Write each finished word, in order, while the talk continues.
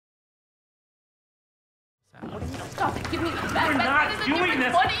What are you? Stop it! Give me the bag. We're not doing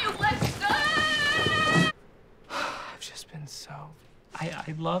this. What do you let go? I've just been so.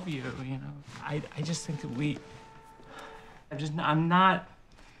 I love you. You know. I just think that I'm not.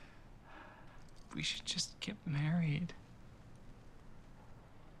 We should just get married.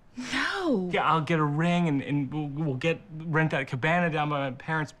 No. Yeah, I'll get a ring and we'll rent that cabana down by my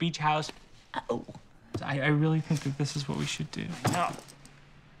parents' beach house. Oh. I really think that this is what we should do. No.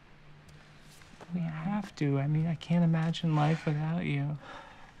 We have to. I mean, I can't imagine life without you.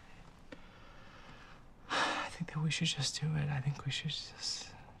 I think that we should just do it. I think we should just...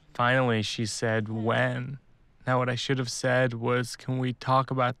 Finally, she said, when? Now, what I should have said was, can we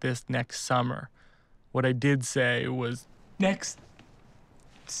talk about this next summer? What I did say was, next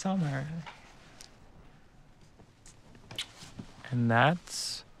summer. And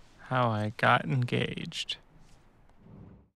that's how I got engaged.